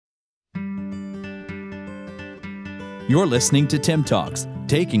You're listening to Tim Talks,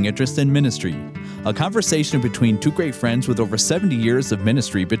 Taking Interest in Ministry, a conversation between two great friends with over 70 years of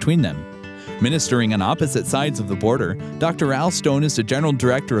ministry between them. Ministering on opposite sides of the border, Dr. Al Stone is the General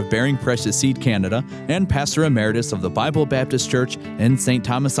Director of Bearing Precious Seed Canada and Pastor Emeritus of the Bible Baptist Church in St.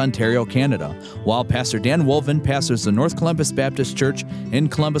 Thomas, Ontario, Canada, while Pastor Dan Wolven pastors the North Columbus Baptist Church in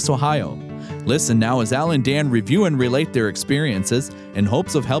Columbus, Ohio. Listen now as Al and Dan review and relate their experiences in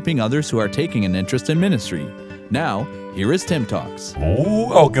hopes of helping others who are taking an interest in ministry. Now, here is Tim Talks.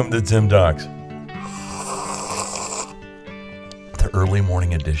 Welcome to Tim Talks, the early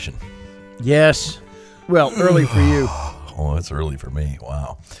morning edition. Yes. Well, early for you. Oh, it's early for me.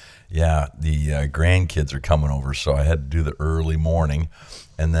 Wow. Yeah, the grandkids are coming over, so I had to do the early morning.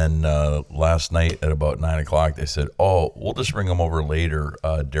 And then last night at about 9 o'clock, they said, oh, we'll just bring them over later.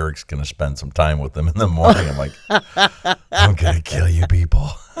 Derek's going to spend some time with them in the morning. I'm like, I'm going to kill you people.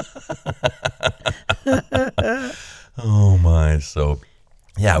 Oh, my. So,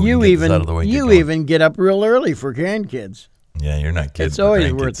 yeah, we can get this out of the way. You even get up real early for grandkids. Yeah, you're not kidding. It's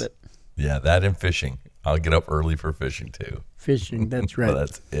always worth it. Yeah, that and fishing. I'll get up early for fishing, too. Fishing, that's right. Well,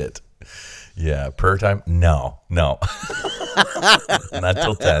 that's it. Yeah, prayer time? No. Not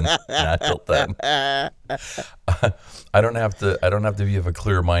till 10. Not till 10. I don't have to be of a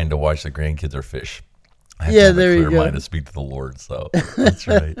clear mind to watch the grandkids or fish. I have to have a clear mind to speak to the Lord, so that's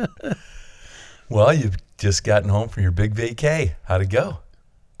right. Well, you've just gotten home from your big vacay. How'd it go?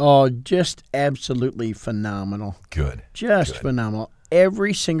 Oh, just absolutely phenomenal. Good. Just phenomenal.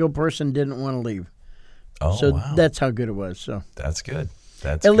 Every single person didn't want to leave. Oh, so wow. That's how good it was. So that's good.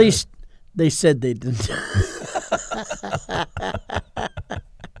 At least they said they didn't.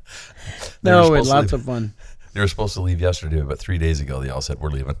 No, we had lots of fun. They were supposed to leave yesterday, but 3 days ago they all said, we're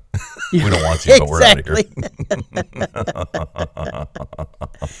leaving. We don't want to, but we're out of here.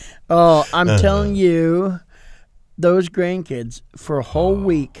 Oh, I'm telling you, those grandkids for a whole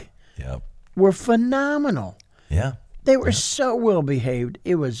week were phenomenal. Yeah. They were so well behaved.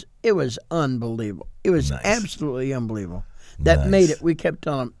 It was unbelievable. It was absolutely unbelievable. That made it. We kept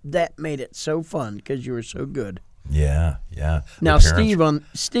telling them that made it so fun because you were so good. Yeah. Now Steve on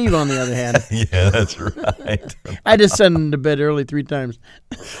the other hand. Yeah, that's right. I just sent him to bed early 3 times.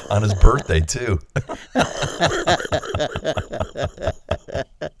 On his birthday too.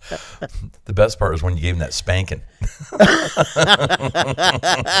 The best part was when you gave him that spanking.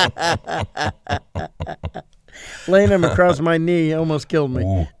 Laying him across my knee almost killed me.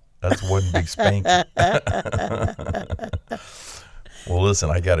 Ooh, that's one big spank. Well, listen,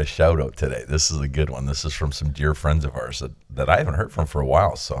 I got a shout out today. This is a good one. This is from some dear friends of ours that I haven't heard from for a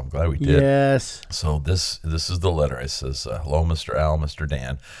while, so I'm glad we did. Yes. So this is the letter. It says, hello, Mr. Al, Mr.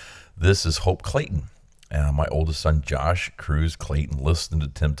 Dan. This is Hope Clayton. And my oldest son, Josh Cruz Clayton, listening to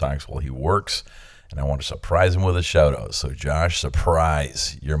Tim Talks while he works. And I want to surprise him with a shout out. So, Josh,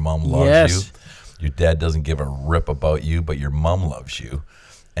 surprise. Your mom loves you. Your dad doesn't give a rip about you, but your mom loves you.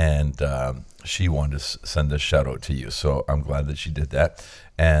 And she wanted to send a shout out to you. So I'm glad that she did that.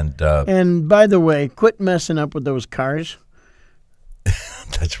 And by the way, quit messing up with those cars.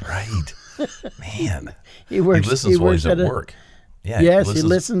 That's right. Man. He listens while he's at work. Yeah. Yes, he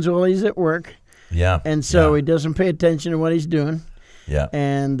listens while he's at work. Yeah. And so he doesn't pay attention to what he's doing. Yeah.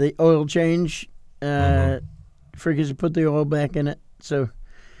 And the oil change, forgets to put the oil back in it. So.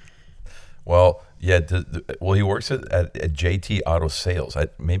 Well, yeah. He works at JT Auto Sales.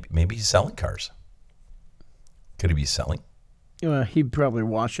 Maybe he's selling cars. Could he be selling? Well, he'd probably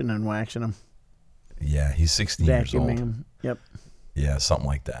washing and waxing them. Yeah, he's 16 years old. Them. Yep. Yeah, something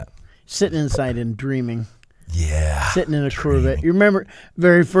like that. Sitting inside and dreaming. Yeah. Sitting in a Corvette. You remember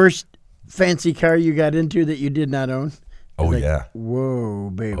very first fancy car you got into that you did not own? Oh, yeah. Whoa,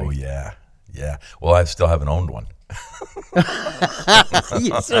 baby. Oh, yeah. Yeah. Well, I still haven't owned one.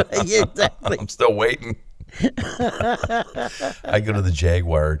 Exactly. I'm still waiting. I go to the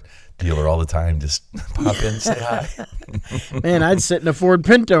Jaguar dealer all the time, just pop in, say hi. Man, I'd sit in a Ford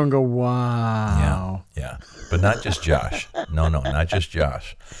Pinto and go, wow. Yeah. But not just Josh. No, not just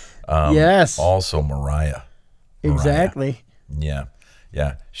Josh. Yes. Also Mariah. Exactly. Yeah.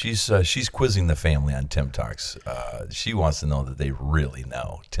 She's quizzing the family on Tim Talks. She wants to know that they really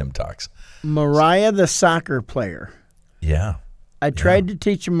know Tim Talks. Mariah, the soccer player. Yeah. I tried to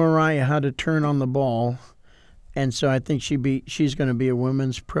teach Mariah how to turn on the ball, and so I think she's going to be a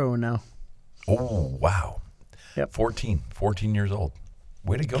women's pro now. Oh, wow. Yep. 14 years old.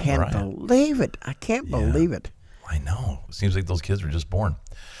 Way to go, Mariah. I can't believe it. I know. It seems like those kids were just born.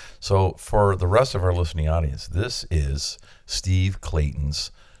 So for the rest of our listening audience, this is Steve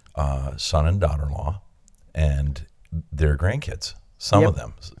Clayton's son and daughter-in-law and their grandkids. Some of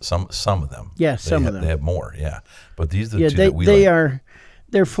them. Some of them. Yeah, some of them. They have more, yeah. But these are the two they, that we they like. are,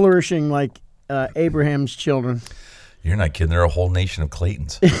 they're flourishing like Abraham's children. You're not kidding. They're a whole nation of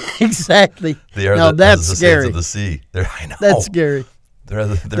Claytons. Exactly. They are that's the scary. sands of the sea. I know. That's scary. They're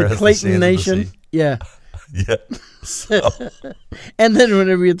The Clayton nation. Yeah. Yeah. So. And then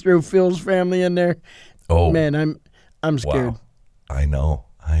whenever you throw Phil's family in there, man, I'm scared. Wow. I know.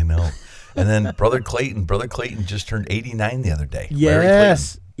 And then Brother Clayton just turned 89 the other day.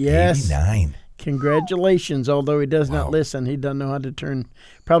 Yes. 89. Congratulations. Although he does not listen, he doesn't know how to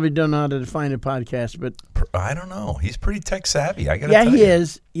probably don't know how to find a podcast, but I don't know. He's pretty tech savvy. I got to tell tell you.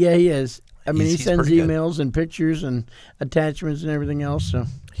 Yeah, he is. I mean, he sends pretty emails and pictures and attachments and everything else. So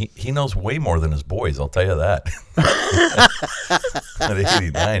he knows way more than his boys. I'll tell you that. At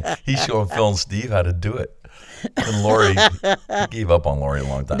 89, he's showing Phil and Steve how to do it. And Lori, he gave up on Lori a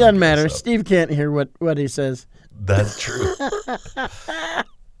long time ago. Doesn't matter. So. Steve can't hear what he says. That's true.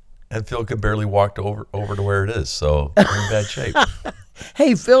 And Phil could barely walk over to where it is, so we're in bad shape.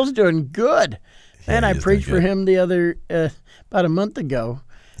 Hey, Phil's doing good. Man, I he is preached doing for good. him the other about a month ago.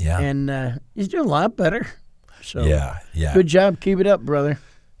 Yeah. And he's doing a lot better. So Yeah. good job. Keep it up, brother.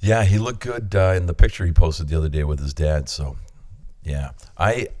 Yeah, he looked good in the picture he posted the other day with his dad. So, yeah,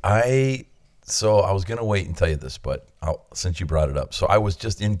 So I was gonna wait and tell you this, but since you brought it up, so I was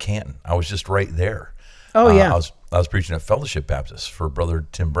just in Canton. I was just right there. Oh yeah. I was preaching at Fellowship Baptist for Brother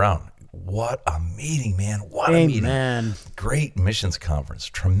Tim Brown. What a meeting, man! What a Amen. meeting! Great missions conference,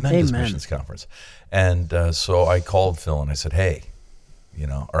 tremendous missions conference. And so I called Phil and I said, "Hey,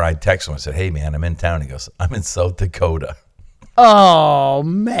 or I texted him. I said, "Hey, man, I'm in town." He goes, "I'm in South Dakota." Oh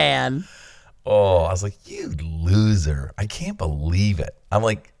man. Oh, I was like, "You loser! I can't believe it." I'm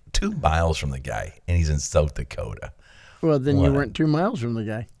like 2 miles from the guy, and he's in South Dakota. Well, then you weren't 2 miles from the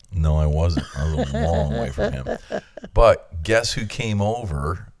guy. No, I wasn't. I was a long way from him. But guess who came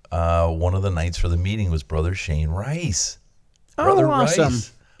over? One of the nights for the meeting was Brother Shane Rice. Brother awesome.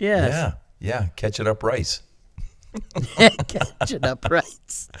 Rice. Yes. Yeah. Catch it up, Rice. Catch it up,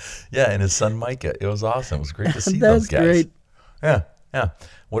 Rice. Yeah, and his son Micah. It was awesome. It was great to see those guys. That's great. Yeah.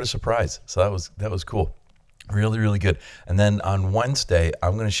 What a surprise. So that was cool. Really, really good. And then on Wednesday,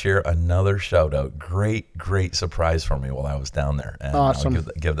 I'm going to share another shout out. Great surprise for me while I was down there. And awesome. I'll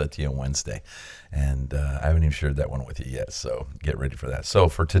give that to you on Wednesday. And I haven't even shared that one with you yet. So get ready for that. So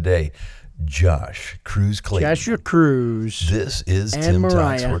for today, Josh Cruz Clayton. Joshua Cruz. This is and Tim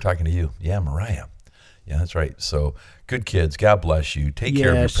Mariah. Talks. We're talking to you. Yeah, Mariah. Yeah, that's right. So good kids. God bless you. Take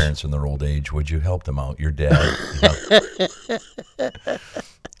care of your parents in their old age. Would you help them out? Your dad.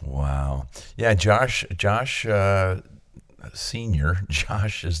 Wow. Yeah, Josh Senior,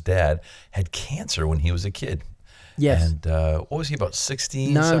 Josh's dad, had cancer when he was a kid. Yes. And what was he, about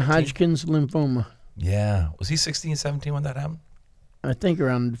 16, Non-Hodgkin's lymphoma. Yeah. Was he 16, 17 when that happened? I think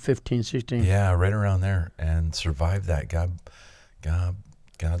around 15, 16. Yeah, right around there. And survived that.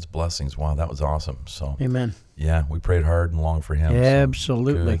 God's blessings. Wow, that was awesome. So Amen. Yeah, we prayed hard and long for him.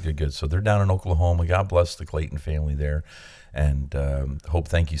 Absolutely. So good. So they're down in Oklahoma. God bless the Clayton family there. And Hope,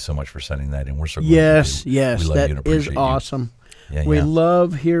 thank you so much for sending that in. We're so glad yes, we love you and that appreciate is you. awesome. Yeah, we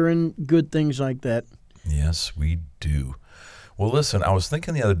love hearing good things like that. Yes, we do. Well, listen, I was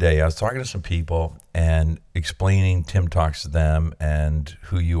thinking the other day, I was talking to some people and explaining Tim Talks to them and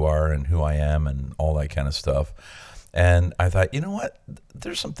who you are and who I am and all that kind of stuff. And I thought, you know what?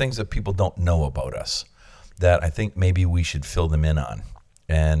 There's some things that people don't know about us that I think maybe we should fill them in on.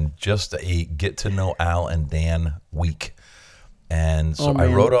 And just a get to know Al and Dan week. And so I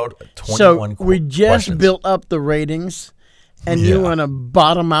wrote out 21 So we just questions. built up the ratings, and you want to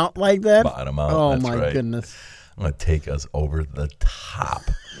bottom out like that? Bottom out. Oh, that's my right. goodness. I'm going to take us over the top.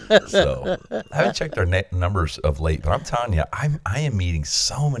 So I haven't checked our numbers of late, but I'm telling you, I am meeting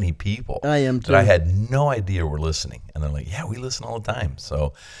so many people I am too. that I had no idea were listening. And they're like, yeah, we listen all the time.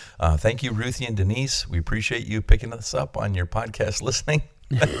 So thank you, Ruthie and Denise. We appreciate you picking us up on your podcast listening.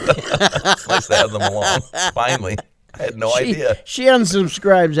 It's nice to have them along. Finally. I had no idea. She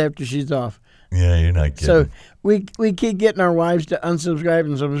unsubscribes after she's off. Yeah, you're not kidding. So we keep getting our wives to unsubscribe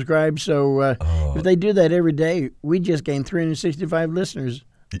and subscribe. So if they do that every day, we just gain 365 listeners.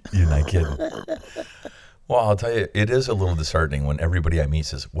 You're not kidding. Well, I'll tell you, it is a little disheartening when everybody I meet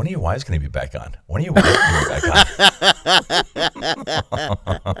says, when are your wives going to be back on? When are your wives going to be back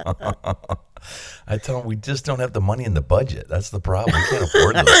on? I tell them, we just don't have the money in the budget. That's the problem. We can't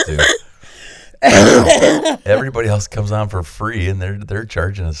afford those two. Everybody else comes on for free, and they're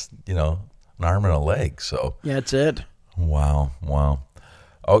charging us, an arm and a leg. So Yeah, that's it. Wow.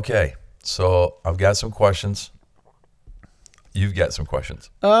 Okay, so I've got some questions. You've got some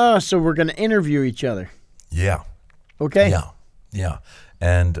questions. So we're going to interview each other. Yeah. Okay? Yeah. Yeah.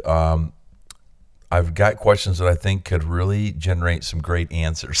 And I've got questions that I think could really generate some great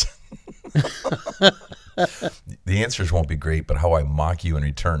answers. The answers won't be great, but how I mock you in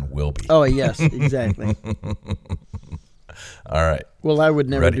return will be. Oh, yes, exactly. All right. Well, I would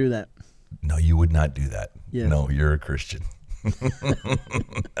never Ready? do that. No, you would not do that. Yes. No, you're a Christian.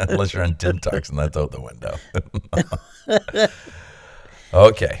 Unless you're on Tim Talks, and that's out the window.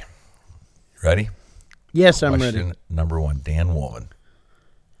 Okay. Ready? Yes, I'm Question ready. number 1. Dan Woolman.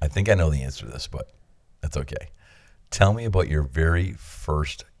 I think I know the answer to this, but that's okay. Tell me about your very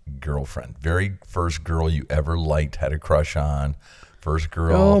first girlfriend. Very first girl you ever liked, had a crush on. First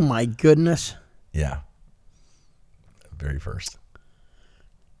girl. Oh, my goodness. Yeah. Very first.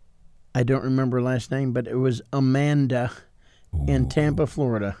 I don't remember her last name, but it was Amanda in Tampa,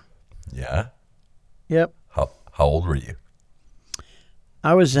 Florida. Yeah? Yep. How old were you?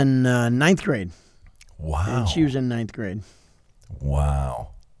 I was in ninth grade. Wow. And she was in ninth grade.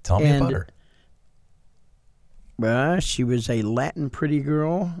 Wow. Tell me about her. She was a Latin pretty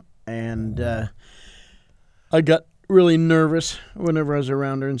girl, and I got really nervous whenever I was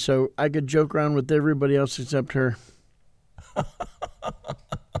around her, and so I could joke around with everybody else except her.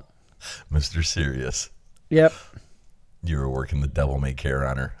 Mr. Serious. Yep. You were working the devil may care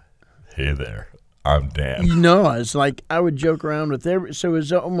on her. Hey there, I'm Dan. You know, it's like I would joke around with every, so it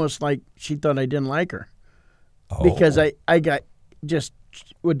was almost like she thought I didn't like her. Oh. Because I got just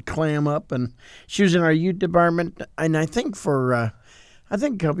would clam up, and she was in our youth department, and I think a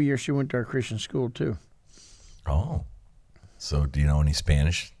couple of years she went to our Christian school too. Oh. So do you know any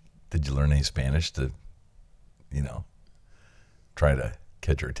Spanish? Did you learn any Spanish to, try to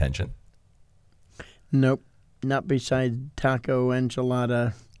catch her attention? Nope. Not besides taco,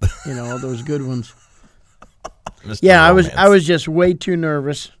 enchilada, all those good ones. Mr. Yeah, Romance. I was just way too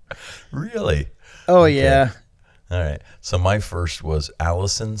nervous. Really? Oh, Okay. yeah. All right. So my first was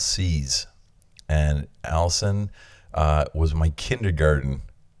Allison Seas. And Allison was my kindergarten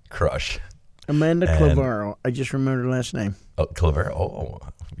crush. Amanda And- Clavaro. I just remembered her last name. Oh, Clavero. Oh,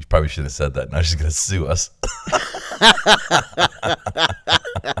 you probably should have said that. Now she's going to sue us.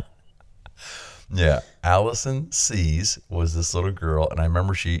 Yeah. Allison Seas was this little girl. And I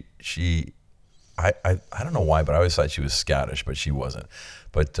remember I don't know why, but I always thought she was Scottish, but she wasn't.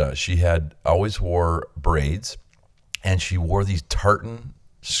 But she had always wore braids, and she wore these tartan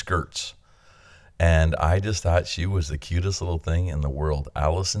skirts. And I just thought she was the cutest little thing in the world,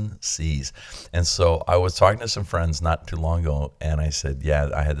 Allison Seas. And so I was talking to some friends not too long ago, and I said, yeah,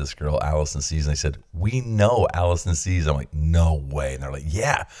 I had this girl, Allison Seas. And they said, we know Allison Seas. I'm like, no way. And they're like,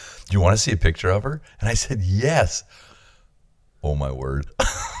 yeah. Do you want to see a picture of her? And I said, yes. Oh, my word.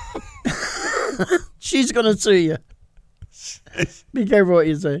 She's going to sue you. Be careful what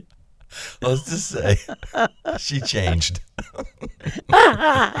you say. Let's just say she changed.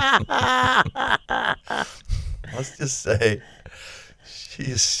 Let's just say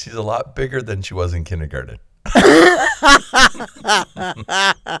she's a lot bigger than she was in kindergarten.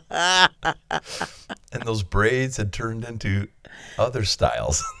 And those braids had turned into other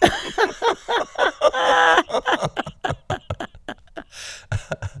styles.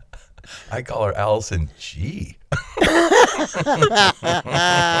 I call her Allison G.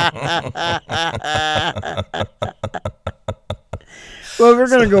 Well, we're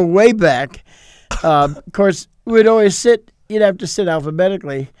going to go way back. Of course, we'd always you'd have to sit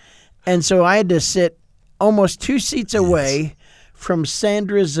alphabetically. And so I had to sit almost 2 seats away from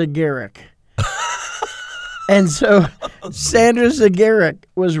Sandra Zagaric. And so Sandra Zagaric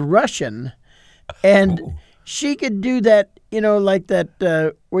was Russian, and she could do that, like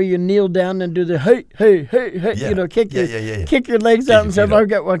that where you kneel down and do the hey, hey, hey, hey, Yeah. kick your legs Kick out your and stuff. feet up. I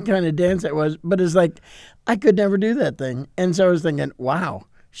forget what kind of dance that was, but it's like I could never do that thing. And so I was thinking, wow,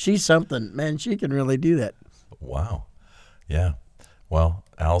 she's something, man. She can really do that. Wow. Yeah. Well,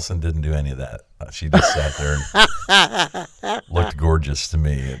 Allison didn't do any of that. She just sat there and looked gorgeous to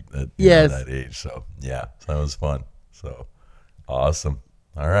me at that age. So, yeah, so that was fun. So, awesome.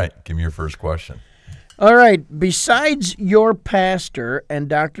 All right. Give me your first question. All right. Besides your pastor and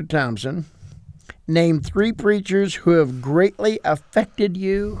Dr. Thompson, name 3 preachers who have greatly affected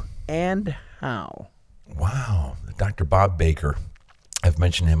you and how. Wow. Dr. Bob Baker, I've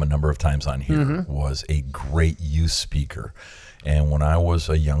mentioned him a number of times on here, was a great youth speaker. And when I was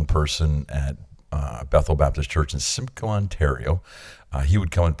a young person at Bethel Baptist Church in Simcoe, Ontario, he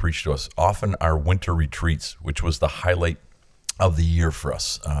would come and preach to us, often our winter retreats, which was the highlight of the year for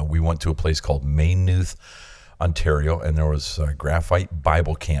us. We went to a place called Maynooth, Ontario, and there was a Graphite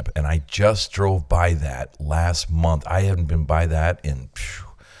Bible Camp. And I just drove by that last month. I haven't been by that in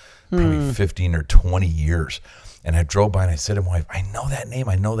probably 15 or 20 years. And I drove by and I said to my wife, I know that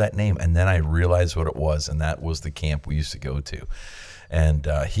name. And then I realized what it was, and that was the camp we used to go to. And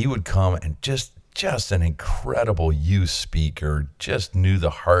he would come and just an incredible youth speaker, just knew the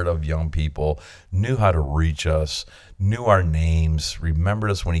heart of young people, knew how to reach us, knew our names,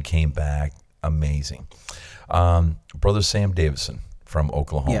 remembered us when he came back. Amazing. Brother Sam Davison from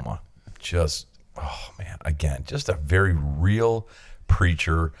Oklahoma. Just, again, just a very real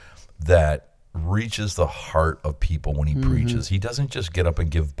preacher that reaches the heart of people when he preaches. He doesn't just get up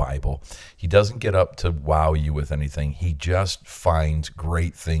and give Bible. He doesn't get up to wow you with anything. He just finds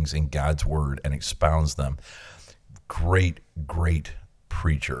great things in God's word and expounds them. Great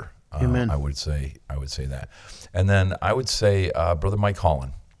preacher. Amen. I would say that. And then I would say Brother Mike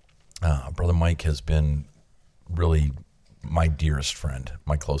Holland. Brother Mike has been really my dearest friend,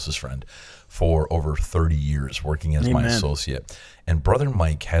 my closest friend, for over 30 years, working as my associate. And Brother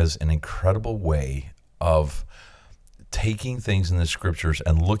Mike has an incredible way of taking things in the scriptures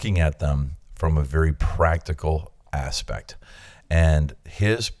and looking at them from a very practical aspect. And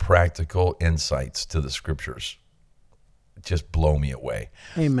his practical insights to the scriptures just blow me away.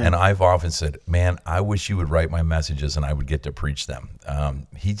 Amen. And I've often said, man, I wish you would write my messages and I would get to preach them.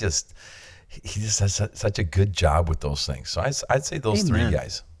 He just has such a good job with those things. So I'd say those three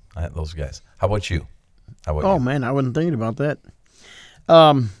guys. Those guys. How about you? Man, I wasn't thinking about that.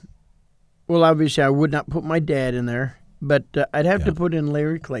 Well, obviously, I would not put my dad in there, but I'd have to put in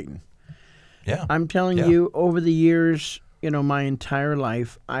Larry Clayton. Yeah. I'm telling you, over the years, my entire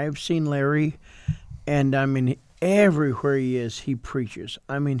life, I've seen Larry, and I mean, everywhere he is, he preaches.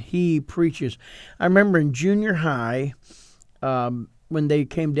 He preaches. I remember in junior high, when they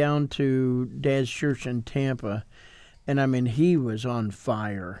came down to Dad's church in Tampa, and he was on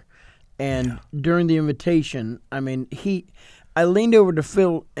fire. And during the invitation, I leaned over to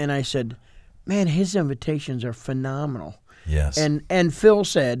Phil and I said, man, his invitations are phenomenal. Yes. And Phil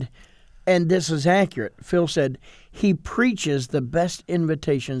said, and this is accurate, Phil said, he preaches the best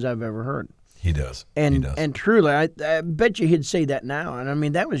invitations I've ever heard. He does. And truly, I bet you he'd say that now.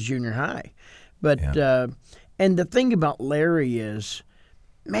 And that was junior high. But and the thing about Larry is,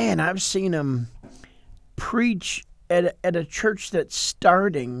 man, I've seen him preach at a church that's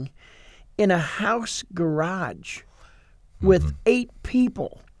starting in a house garage with 8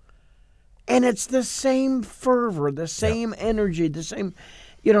 people. And it's the same fervor, the same energy, the same,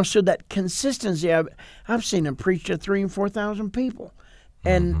 so that consistency. I've seen him preach to 3,000 and 4,000 people.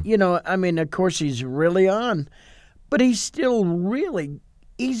 And, of course, he's really on, but he's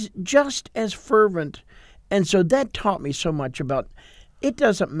just as fervent. And so that taught me so much about, it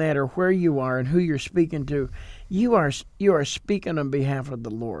doesn't matter where you are and who you're speaking to, you are speaking on behalf of the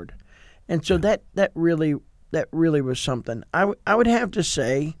Lord. And so that really was something. I would have to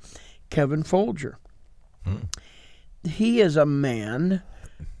say Kevin Folger. He is a man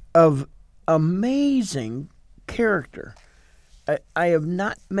of amazing character. I have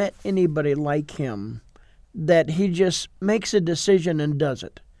not met anybody like him that he just makes a decision and does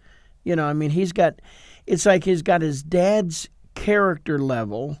it. It's like he's got his dad's character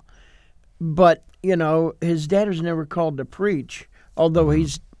level, but, his dad was never called to preach, although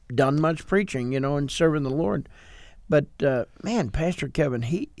he's done much preaching, and serving the Lord. But, man, Pastor Kevin,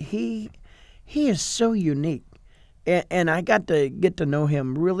 he is so unique. And I got to get to know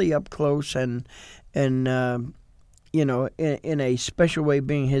him really up close and in a special way,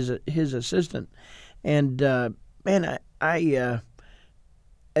 being his assistant. And, man, I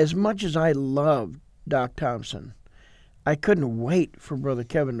as much as I love Doc Thompson, I couldn't wait for Brother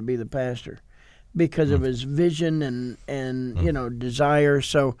Kevin to be the pastor because of his vision and desire.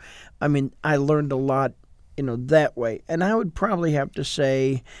 So, I learned a lot, that way. And I would probably have to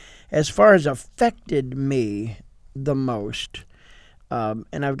say, as far as affected me the most,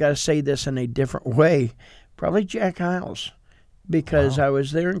 and I've got to say this in a different way, probably Jack Hiles, because I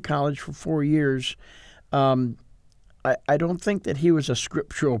was there in college for 4 years. I don't think that he was a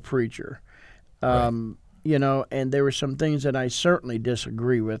scriptural preacher, and there were some things that I certainly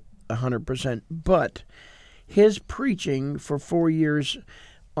disagree with 100%. But his preaching for 4 years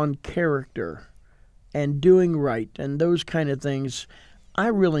on character and doing right and those kind of things, I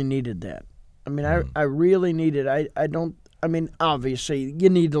really needed that. I really needed. Obviously, you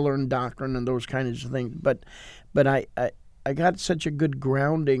need to learn doctrine and those kinds of things, but I got such a good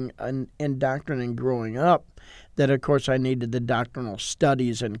grounding in doctrine and growing up that, of course, I needed the doctrinal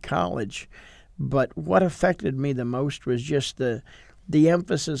studies in college. But what affected me the most was just the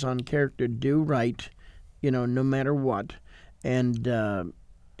emphasis on character, do right, no matter what, and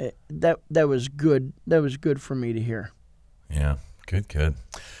that was good. That was good for me to hear. Yeah, good.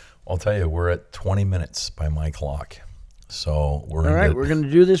 I'll tell you, we're at 20 minutes by my clock. So we're All right, we're going to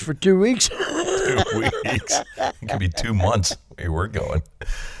do this for 2 weeks. 2 weeks. It could be 2 months where we're going.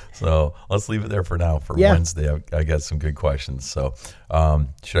 So let's leave it there for now. For Wednesday, I got some good questions. So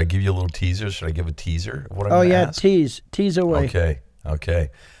should I give you a little teaser? Should I give a teaser of what I'm going to ask? Tease away. Okay.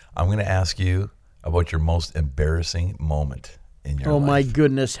 I'm going to ask you about your most embarrassing moment in your life. Oh, my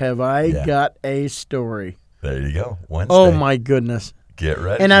goodness, have I got a story. There you go. Wednesday. Oh, my goodness. Get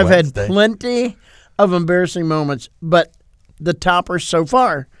ready. And I've had plenty of embarrassing moments, but the topper so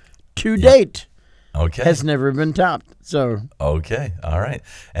far to date has never been topped. So okay, all right.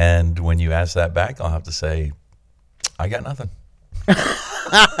 And when you ask that back, I'll have to say, I got nothing.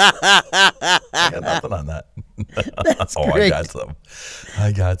 I got nothing on that. That's great.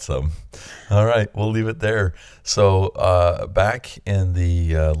 I got some. All right, we'll leave it there. So back in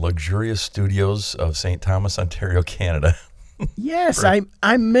the luxurious studios of St. Thomas, Ontario, Canada. Yes,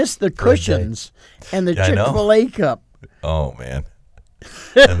 I miss the cushions and the Chick-fil-A cup. Oh, man.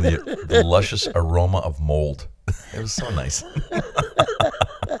 And the luscious aroma of mold. It was so nice.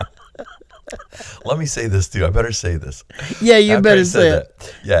 Let me say this, too. I better say this. Yeah, you better say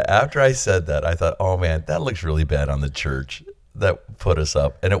it. Yeah, after I said that, I thought, oh, man, that looks really bad on the church that put us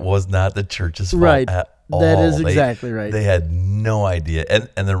up. And it was not the church's fault at all. That is exactly right. They had no idea.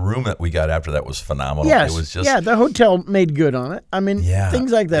 And the room that we got after that was phenomenal. Yes. It was just, the hotel made good on it. I mean,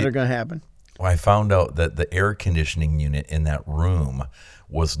 things like that are going to happen. Well, I found out that the air conditioning unit in that room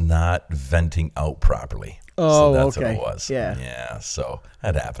was not venting out properly. Oh, so that's okay. what it was. Yeah, so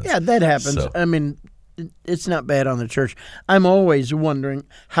that happens. Yeah, that happens. So, I mean, it's not bad on the church. I'm always wondering,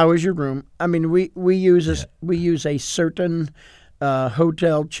 how is your room? I mean, we use a certain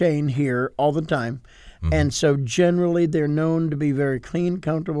hotel chain here all the time. Mm-hmm. And so generally they're known to be very clean,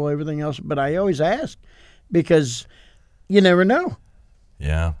 comfortable, everything else. But I always ask because you never know.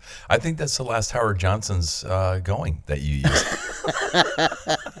 Yeah. I think that's the last Howard Johnson's going that you used.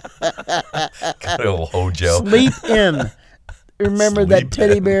 Got a little Hojo. Sleep in. Remember that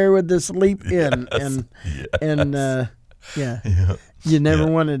teddy bear with the sleep in. And you never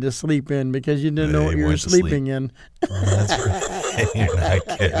wanted to sleep in because you didn't know what you were sleeping in. That's right. You're not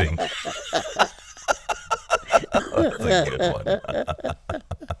kidding. That's a good one.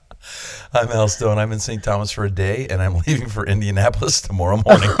 I'm Al Stone. I'm in St. Thomas for a day, and I'm leaving for Indianapolis tomorrow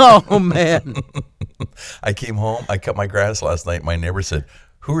morning. Oh, man. I came home. I cut my grass last night. My neighbor said,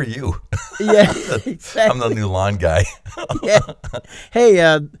 "Who are you?" Yeah, exactly. I'm the new lawn guy. Yeah. Hey,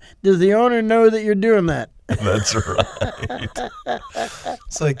 does the owner know that you're doing that? That's right.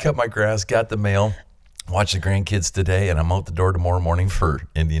 So I cut my grass, got the mail, watched the grandkids today, and I'm out the door tomorrow morning for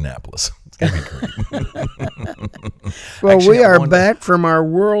Indianapolis. It's going to be great. Well, actually, we are back from our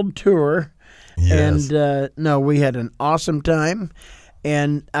world tour. Yes. And, we had an awesome time.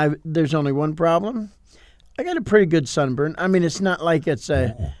 And there's only one problem. I got a pretty good sunburn. I mean, it's not like it's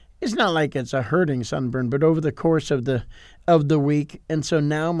a hurting sunburn, but over the course of the week, and so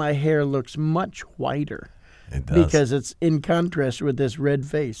now my hair looks much whiter. It does. Because it's in contrast with this red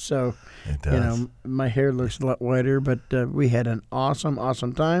face. So, it does. My hair looks a lot whiter, but we had an awesome,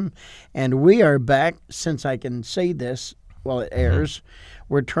 awesome time. And we are back, since I can say this while it airs. Mm-hmm.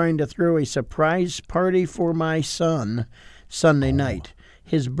 We're trying to throw a surprise party for my son Sunday night.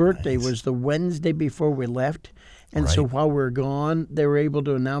 His birthday was the Wednesday before we left. And so while we're gone, they were able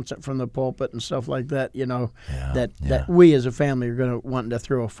to announce it from the pulpit and stuff like that, that we as a family are going to want to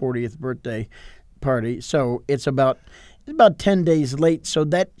throw a 40th birthday party. So it's about 10 days late, so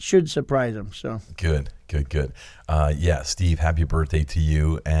that should surprise him. So Good. Steve, happy birthday to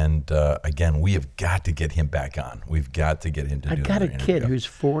you. And again, we have got to get him back on. We've got to get him to do another interview. I got a kid who's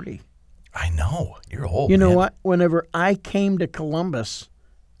 40. I know. You're old, You know what? Whenever I came to Columbus,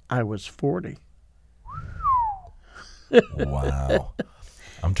 I was 40. Wow.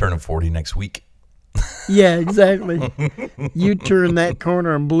 I'm turning 40 next week. Yeah, exactly. You turned that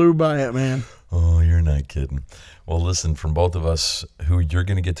corner and blew by it, man. Oh, you're not kidding. Well, listen, from both of us, who you're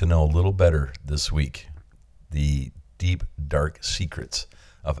going to get to know a little better this week, the deep, dark secrets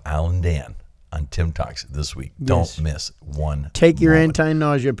of Al and Dan on Tim Talks this week. Yes. Don't miss one. Take your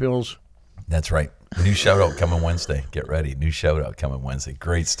anti-nausea pills. That's right. New shout-out coming Wednesday. Get ready. New shout-out coming Wednesday.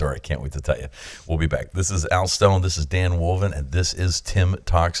 Great story. Can't wait to tell you. We'll be back. This is Al Stone. This is Dan Wolven, and this is Tim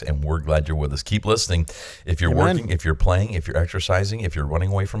Talks, and we're glad you're with us. Keep listening. If you're working, if you're playing, if you're exercising, if you're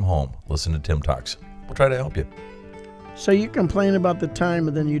running away from home, listen to Tim Talks. We'll try to help you. So you complain about the time,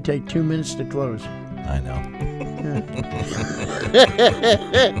 and then you take 2 minutes to close. I know.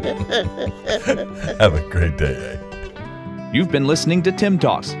 Have a great day. You've been listening to Tim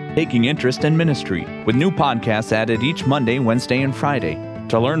Talks, taking interest in ministry, with new podcasts added each Monday, Wednesday, and Friday.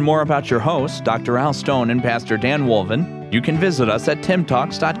 To learn more about your hosts, Dr. Al Stone and Pastor Dan Wolven, you can visit us at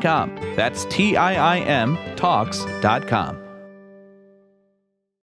timtalks.com. That's TIIM Talks.com.